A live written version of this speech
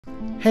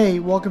Hey,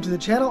 welcome to the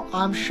channel.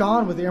 I'm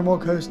Sean with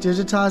Emerald Coast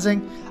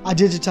Digitizing. I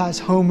digitize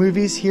home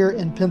movies here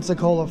in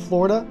Pensacola,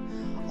 Florida.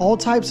 All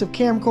types of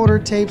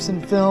camcorder tapes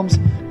and films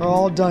are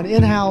all done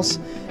in-house,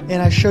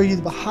 and I show you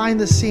the behind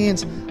the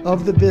scenes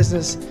of the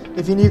business.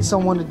 If you need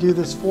someone to do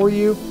this for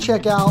you,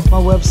 check out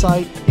my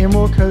website,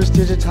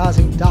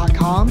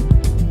 emeraldcoastdigitizing.com.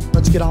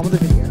 Let's get on with the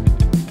video.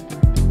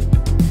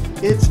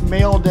 It's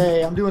mail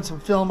day. I'm doing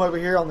some film over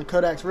here on the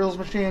Kodak's Reels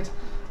machines.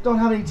 Don't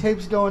have any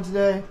tapes going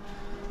today.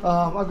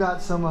 I've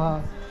got some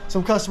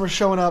customers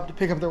showing up to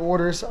pick up their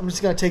orders. I'm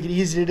just gonna take it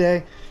easy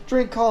today,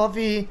 drink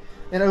coffee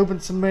and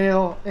open some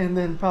mail, and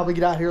then probably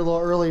get out here a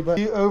little early. But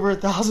over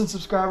 1,000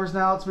 subscribers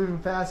now. It's moving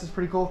fast. It's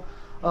pretty cool.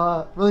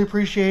 Really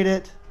appreciate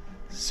it.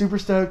 Super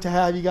stoked to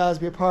have you guys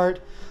be a part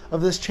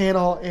of this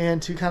channel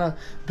and to kind of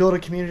build a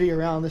community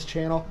around this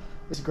channel.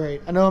 It's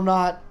great. I know I'm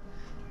not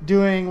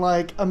doing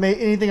like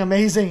anything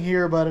amazing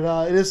here, but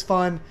it is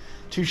fun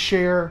to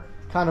share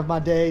kind of my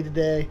day to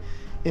day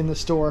in the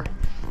store.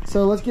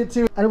 So let's get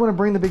to it. I didn't want to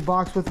bring the big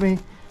box with me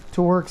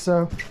to work,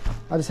 so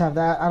I just have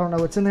that. I don't know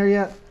what's in there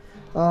yet.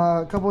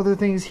 A couple other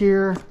things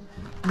here.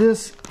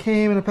 This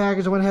came in a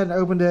package. I went ahead and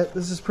opened it.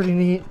 This is pretty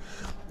neat.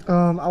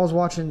 I was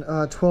watching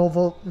 12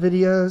 volt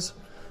videos,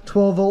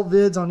 12 volt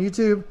vids on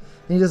YouTube, and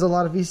he does a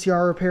lot of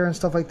VCR repair and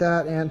stuff like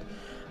that, and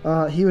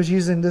he was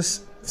using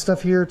this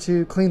stuff here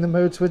to clean the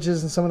mode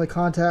switches and some of the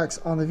contacts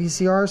on the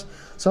VCRs.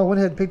 So I went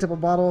ahead and picked up a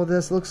bottle of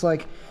this. It looks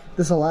like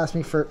this will last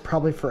me for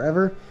probably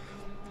forever.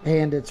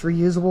 And it's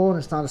reusable, and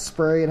it's not a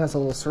spray. It has a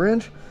little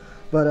syringe.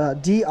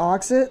 But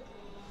deoxit,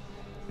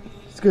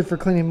 it's good for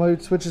cleaning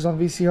mode switches on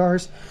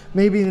VCRs.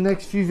 Maybe in the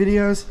next few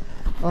videos,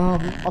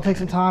 I'll take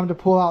some time to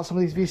pull out some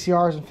of these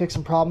VCRs and fix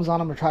some problems on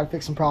them, or try to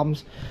fix some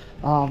problems.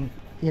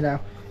 You know,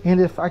 and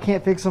if I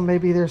can't fix them,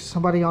 maybe there's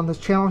somebody on this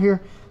channel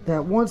here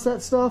that wants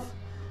that stuff,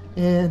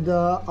 and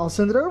I'll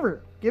send it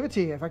over, give it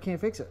to you if I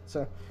can't fix it.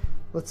 So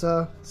let's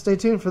stay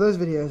tuned for those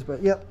videos.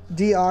 But yep,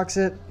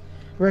 deoxit,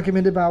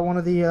 recommended by one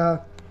of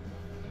the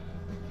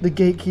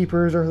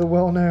gatekeepers, or the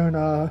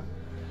well-known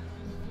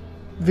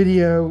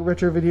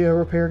retro video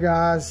repair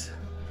guys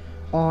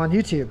on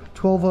YouTube.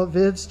 12 volt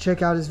vids,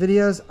 check out his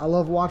videos. I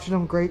love watching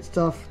them. Great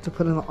stuff to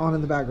put on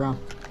in the background.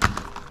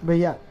 But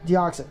yeah,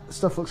 deoxit, this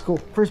stuff looks cool.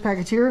 First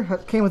package here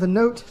came with a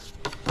note.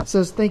 It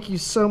says, "Thank you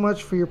so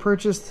much for your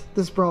purchase.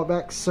 This brought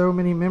back so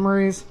many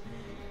memories.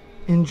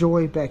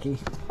 Enjoy, Becky."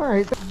 All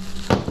right.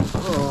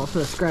 Oh, I'll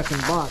put a scratch in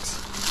the box.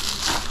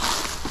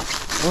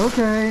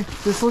 Okay,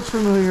 this looks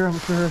familiar, I'm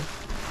sure.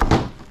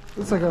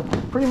 It's like a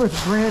pretty much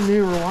brand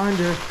new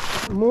Rewinder.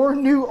 More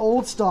new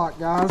old stock,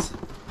 guys.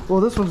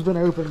 Well, this one's been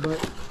opened, but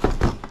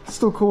it's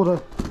still cool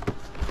to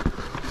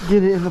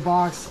get it in the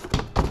box.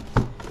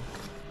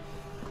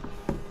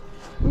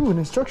 Ooh, an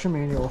instruction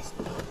manual.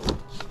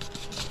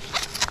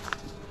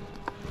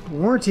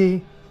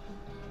 Warranty.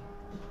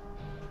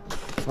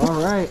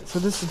 Alright, so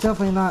this is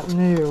definitely not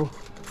new.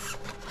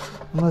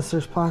 Unless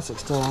there's plastic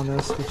still on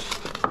this,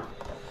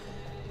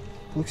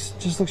 which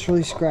just looks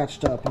really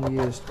scratched up and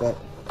used, but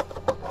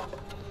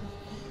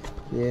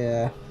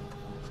yeah,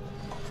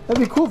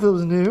 that'd be cool if it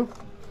was new.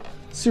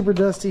 Super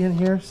dusty in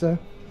here, so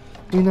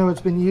you know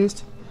it's been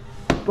used.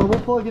 But we'll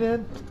plug it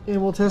in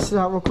and we'll test it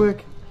out real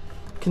quick.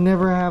 Can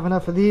never have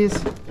enough of these,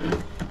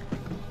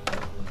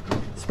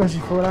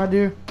 especially for what I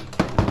do.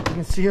 You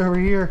can see over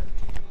here,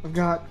 I've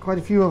got quite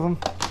a few of them.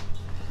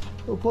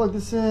 We'll plug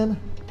this in.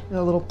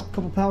 Got a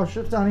couple power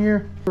strips down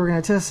here. We're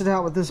gonna test it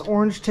out with this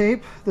orange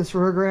tape, this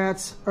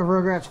Rugrats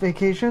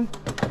Vacation.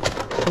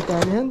 Put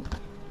that in.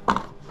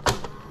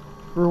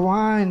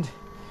 Rewind,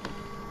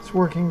 it's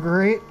working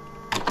great.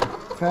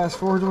 Fast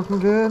forward's looking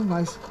good,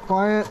 nice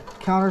quiet.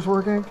 Counter's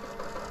working.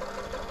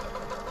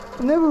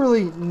 I never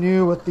really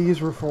knew what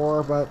these were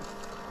for, but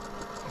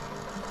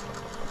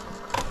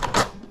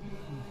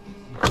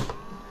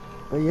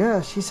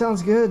yeah, she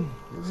sounds good.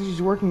 Looks like she's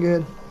working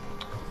good.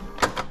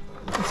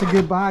 It's a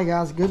good buy,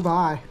 guys. Good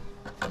buy.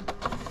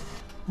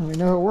 And we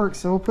know it works,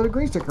 so we'll put a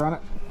green sticker on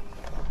it.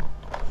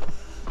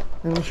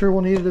 And I'm sure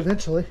we'll need it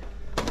eventually.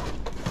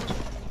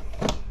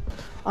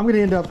 I'm going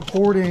to end up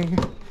hoarding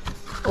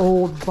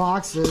old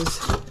boxes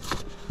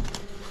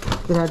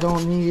that I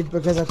don't need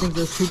because I think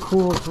they're too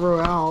cool to throw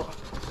out.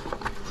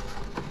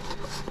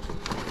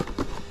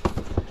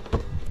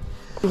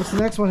 See what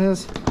the next one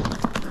is.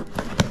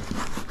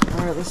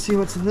 Alright, let's see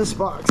what's in this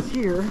box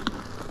here.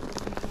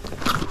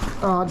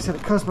 Oh, I just had a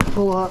customer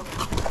pull up.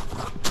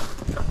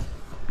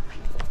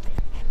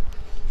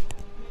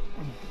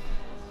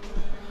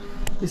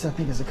 At least I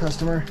think it's a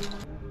customer.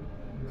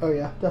 Oh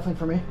yeah, definitely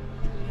for me.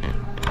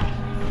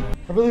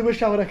 I really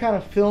wish I would have kind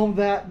of filmed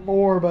that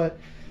more, but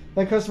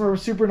that customer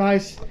was super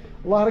nice. A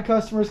lot of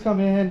customers come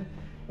in,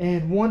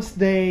 and once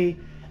they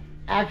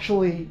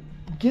actually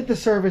get the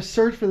service,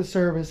 search for the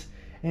service,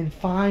 and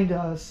find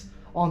us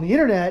on the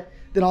internet,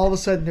 then all of a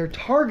sudden they're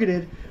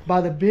targeted by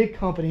the big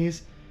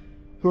companies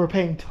who are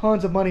paying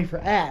tons of money for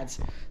ads.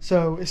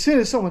 So as soon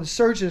as someone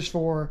searches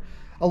for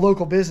a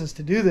local business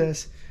to do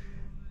this,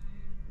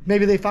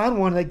 maybe they find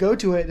one, they go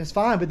to it, and it's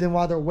fine, but then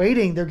while they're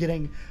waiting, they're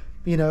getting,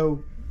 you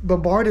know,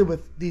 bombarded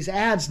with these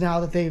ads now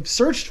that they've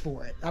searched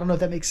for it. I don't know if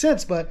that makes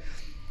sense, but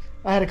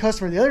I had a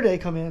customer the other day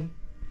come in,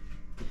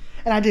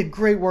 and I did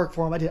great work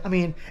for him. I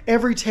mean,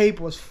 every tape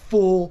was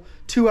full,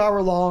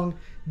 2-hour long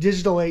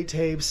digital 8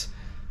 tapes.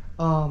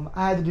 I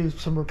had to do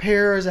some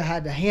repairs. I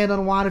had to hand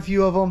unwind a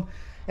few of them,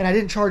 and I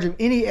didn't charge him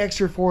any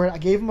extra for it. I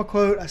gave him a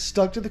quote. I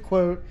stuck to the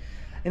quote,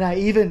 and I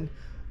even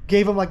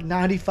gave him like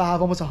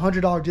 $95, almost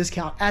 $100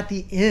 discount at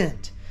the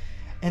end.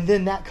 And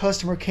then that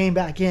customer came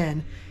back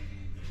in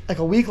like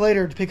a week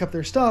later to pick up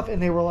their stuff,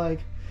 and they were like,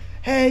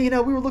 hey,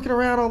 we were looking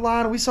around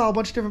online and we saw a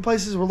bunch of different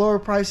places with lower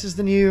prices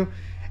than you,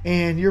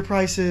 and your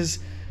prices,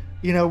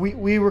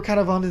 we were kind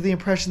of under the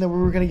impression that we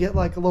were going to get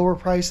like a lower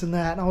price than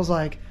that. And I was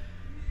like,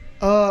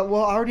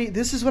 well,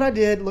 this is what I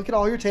did. Look at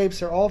all your tapes.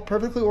 They're all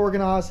perfectly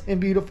organized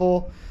and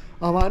beautiful.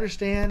 I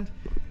understand,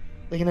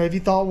 like, if you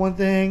thought one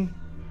thing,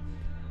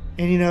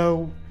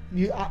 and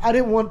I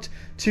didn't want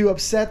to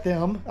upset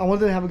them. I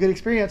wanted them to have a good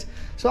experience.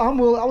 So I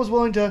was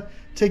willing to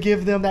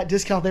give them that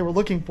discount they were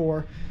looking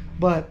for.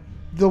 But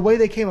the way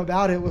they came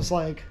about it was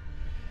like,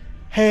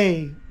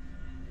 hey,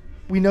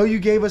 we know you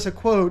gave us a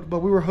quote, but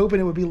we were hoping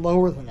it would be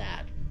lower than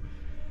that.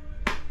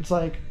 It's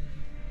like,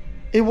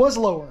 it was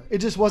lower. It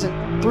just wasn't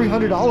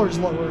 $300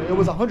 lower. It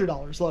was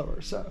 $100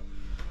 lower. So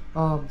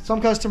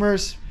some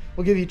customers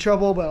will give you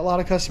trouble, but a lot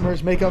of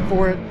customers make up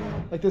for it.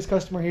 Like this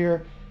customer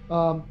here.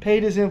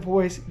 Paid his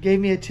invoice, gave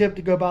me a tip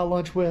to go buy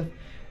lunch with,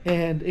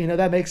 and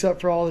that makes up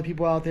for all the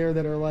people out there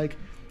that are like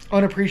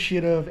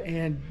unappreciative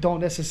and don't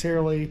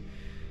necessarily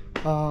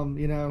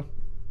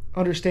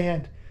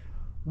understand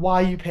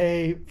why you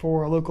pay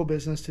for a local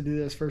business to do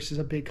this versus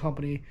a big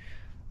company.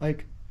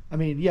 Like,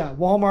 yeah,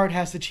 Walmart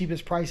has the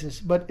cheapest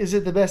prices, but is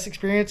it the best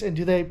experience, and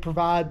do they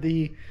provide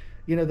the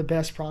the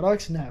best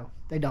products? No,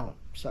 they don't.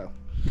 So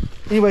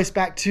anyways,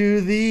 back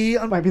to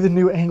might be the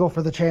new angle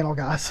for the channel,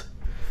 guys.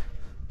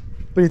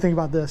 What do you think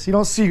about this? You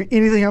don't see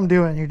anything I'm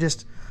doing. You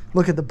just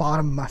look at the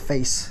bottom of my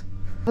face.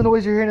 The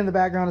noise you're hearing in the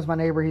background is my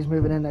neighbor. He's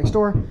moving in next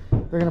door.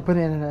 They're going to put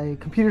in a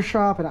computer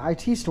shop and an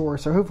IT store,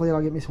 so hopefully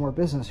it'll get me some more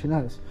business. Who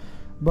knows?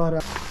 But,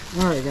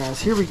 all right, guys,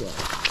 here we go.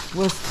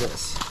 What's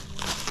this?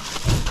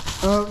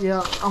 Oh,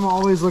 yeah, I'm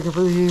always looking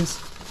for these.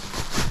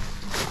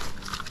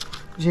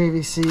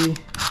 JVC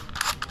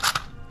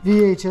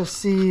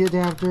VHF-C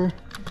adapter.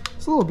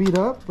 It's a little beat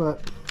up,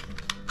 but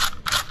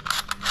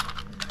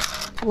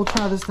we'll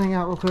try this thing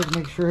out real quick to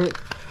make sure it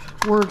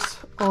works,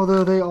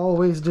 although they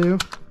always do.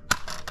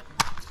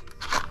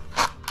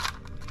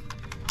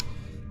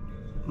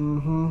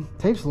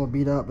 Tape's a little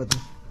beat up, but the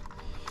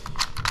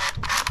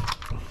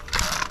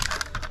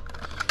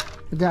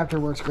adapter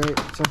works great.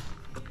 So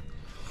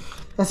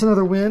that's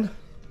another win.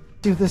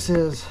 See what this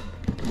is.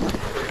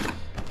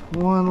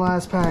 One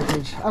last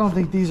package. I don't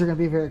think these are going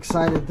to be very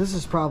excited. This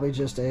is probably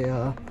just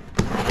a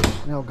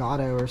an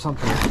Elgato or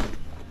something.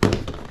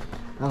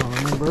 I don't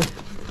remember.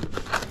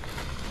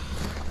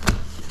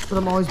 But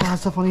I'm always buying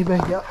stuff on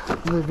eBay. Yep,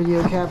 another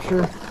video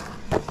capture.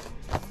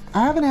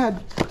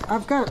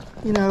 I've got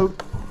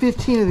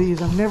 15 of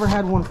these. I've never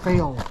had one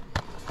fail,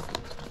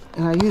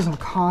 and I use them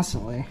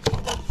constantly. So,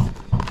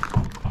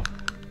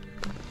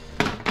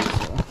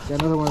 got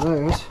another one of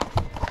those.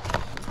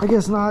 I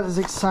guess not as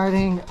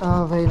exciting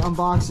of an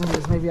unboxing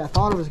as maybe I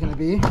thought it was going to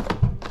be.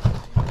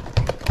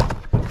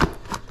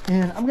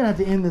 And I'm gonna have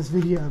to end this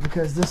video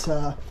because this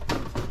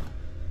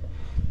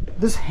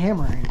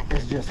hammering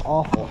is just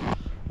awful.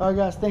 Alright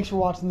guys, thanks for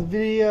watching the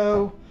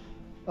video.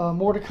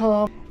 More to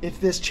come. If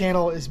this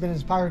channel has been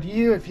inspired to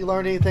you, if you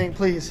learned anything,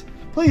 please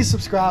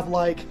subscribe,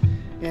 like,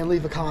 and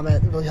leave a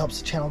comment. It really helps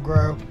the channel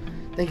grow.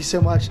 Thank you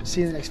so much. See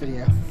you in the next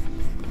video.